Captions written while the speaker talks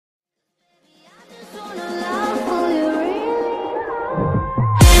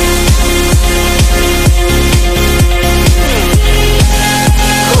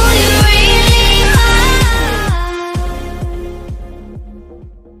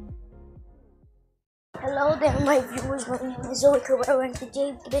Hello there, my viewers. My name is Zoe Cabrera, and today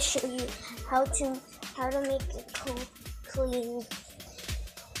I'm going to show you how to make a clean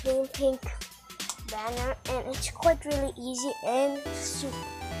pink banner, and it's quite really easy and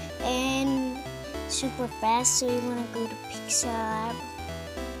super fast. So you want to go to Pixel.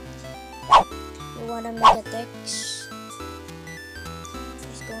 You want to make a text.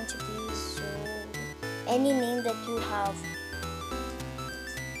 It's going to be any name that you have.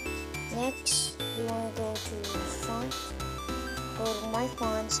 Next, you want to go to font, go to my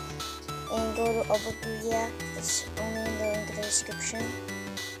fonts, and go to Oberguia. It's only in the link in the description.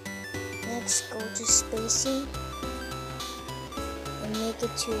 Next, go to spacing and make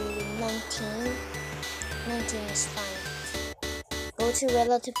it to 19. 19 is fine. Go to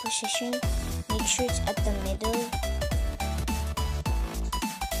relative position, make sure it's at the middle,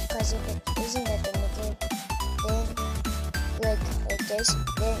 because if it isn't at the middle, then like this,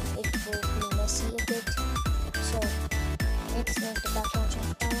 then it will be messy a bit. So next, make the background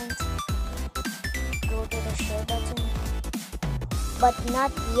transparent. Go to the share button, but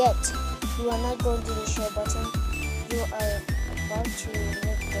not yet. You are not going to the share button. You are about to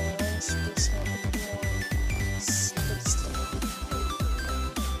make the line spacing a bit more 60,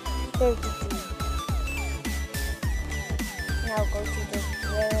 33. Now go to the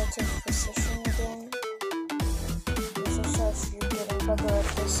relative position again. You get a bubble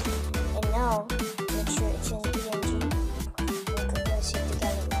like this, and now make sure it's in PNG and compress it to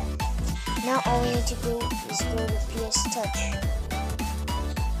gallery. Now all we need to do is go to PS Touch.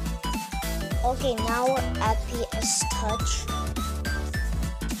 Okay, now we're at PS Touch.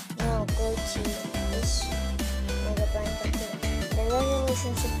 Now go to this megabyte. The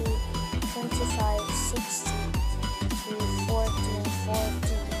resolution should be 2560 to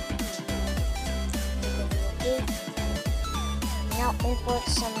 1440. Now import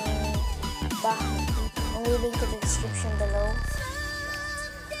some and we link in the description below.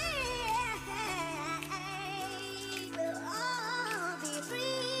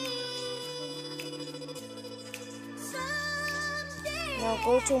 Now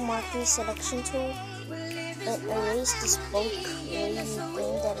go to marquee selection tool and erase this bulk wavy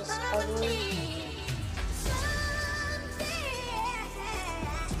thing that is ugly.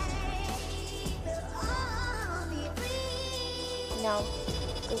 Now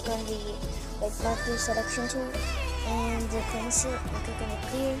click on the marquee selection tool and the pencil and click on the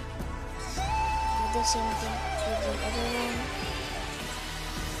clear. Do the same thing to the other one.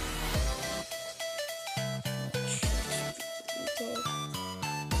 Okay.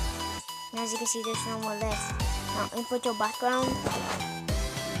 Now as you can see, there's no more left. Now input your background,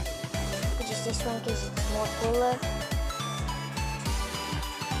 which is this one because it's more cooler.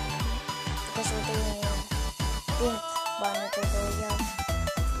 Because we're doing pink.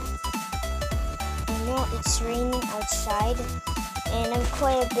 And now it's raining outside, and I'm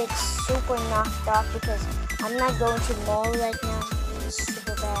quite a bit super knocked off because I'm not going to mall right now. It's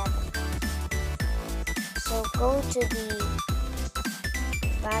super bad. So go to the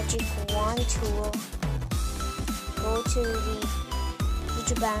magic wand tool, go to the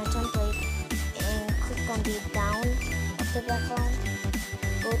YouTube banner template and click on the down of the background.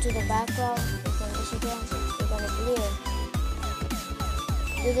 Go to the background, click on this again, click on the clear.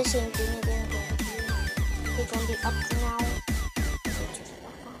 Do the same thing again, click on the up now, go to the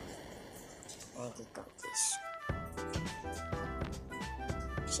background, and click on this.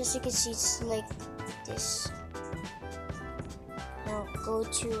 So as you can see, it's like this. Now go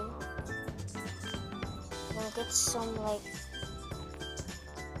to, now get some like,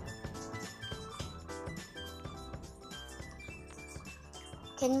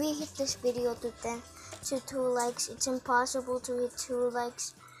 can we hit this video to 2 likes? It's impossible to hit 2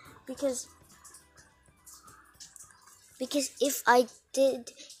 likes because if I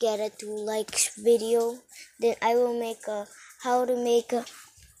did get a 2 likes video, then I will make a how to make a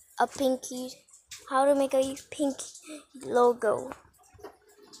pink logo.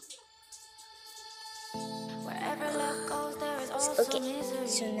 Okay,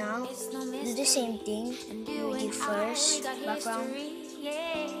 so now do the same thing. Do the first background.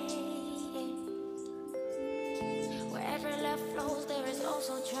 There is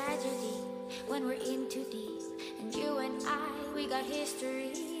also tragedy when we're in too deep, and you and we got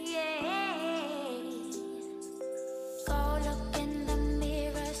history. Go look in the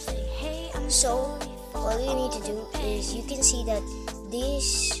mirror, say hey, I'm so all you need to do is, you can see that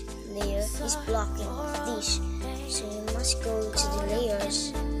this layer is blocking this, so you must go to the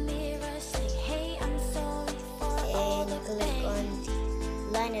layers and click on the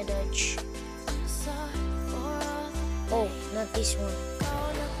line edge. Oh, not this one.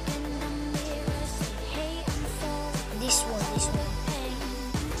 This one.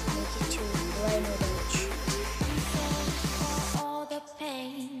 Make it to rhino dodge.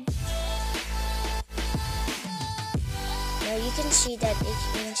 Now you can see that it's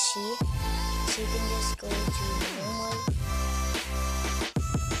in C, so you can just go to normal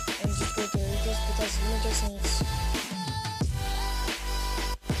and just go delete this because you just needs.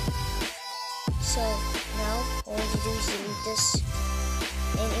 So now all you do is delete this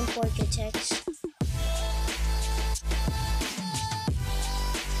and import your text.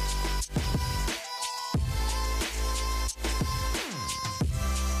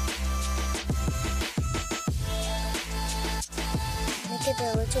 Make it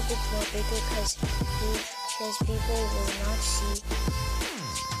a little bit more bigger because people will not see.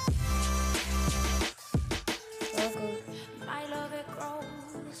 Okay.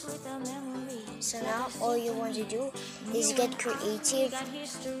 So now all you want to do is get creative,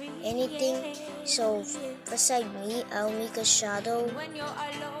 anything. So beside me, I'll make a shadow. When you're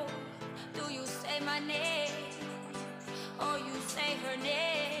alone, do you say my name or you say her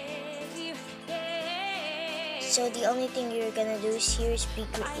name? So the only thing you're gonna do is here is be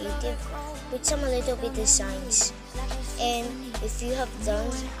creative with some a little bit designs. And if you have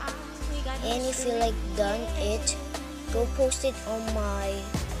done and if you like done it, go post it on my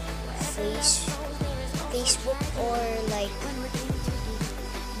Facebook or like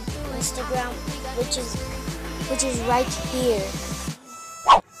Instagram, which is right here.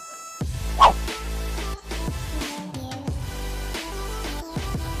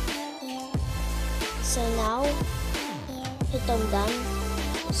 So now hit on done,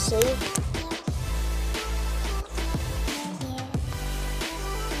 save.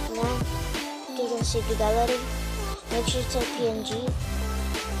 Now you can save the gallery. Make sure it's a PNG.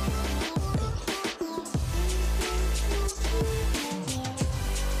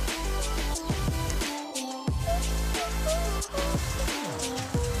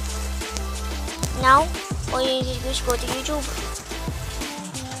 Now all you need to do is go to YouTube.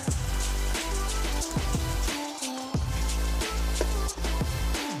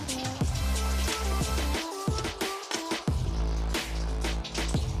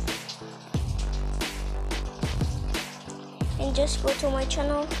 And just go to my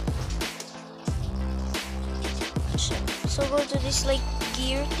channel. So go to this like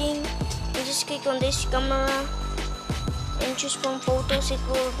gear thing and just click on this camera and choose from photos. It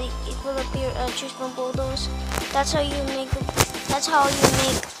will appear choose from photos. That's how you make a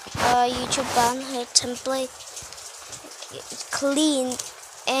YouTube banner template. It's clean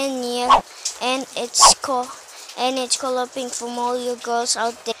and yeah, and it's color pink from all your girls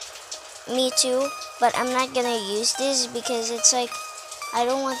out there. Me too, but I'm not gonna use this because it's like I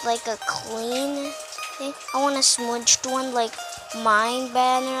don't want like a clean thing. I want a smudged one like mine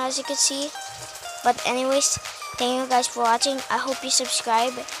banner, as you can see. But anyways, thank you guys for watching. I hope you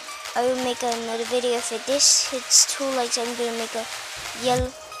subscribe. I will make another video for this. It's 2 likes. I'm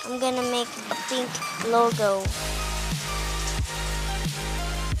gonna make a pink logo.